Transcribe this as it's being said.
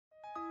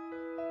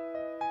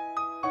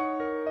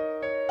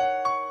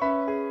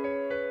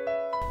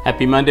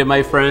Happy Monday,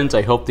 my friends.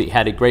 I hope that you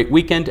had a great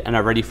weekend and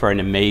are ready for an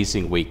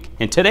amazing week.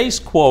 And today's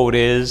quote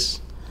is,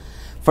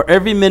 "For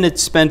every minute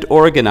spent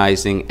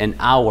organizing, an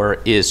hour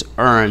is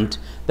earned."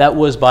 That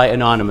was by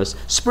Anonymous.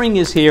 Spring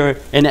is here,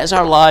 and as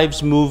our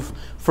lives move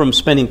from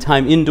spending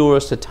time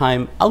indoors to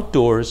time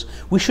outdoors,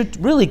 we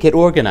should really get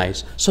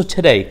organized. So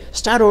today,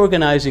 start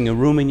organizing a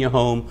room in your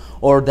home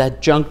or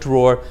that junk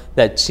drawer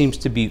that seems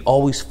to be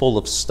always full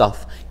of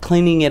stuff,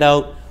 cleaning it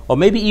out, or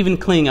maybe even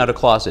cleaning out a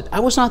closet. I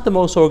was not the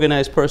most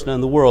organized person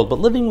in the world, but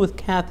living with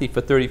Kathy for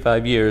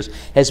 35 years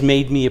has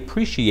made me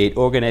appreciate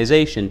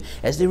organization,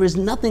 as there is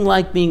nothing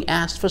like being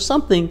asked for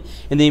something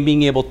and then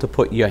being able to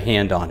put your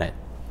hand on it.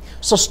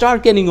 So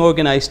start getting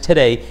organized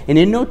today, and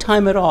in no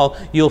time at all,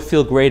 you'll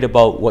feel great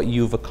about what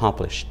you've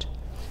accomplished.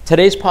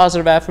 Today's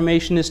positive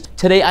affirmation is,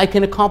 today I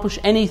can accomplish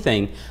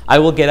anything. I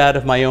will get out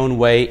of my own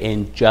way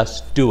and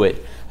just do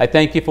it. I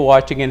thank you for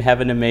watching and have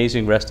an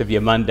amazing rest of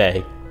your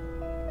Monday.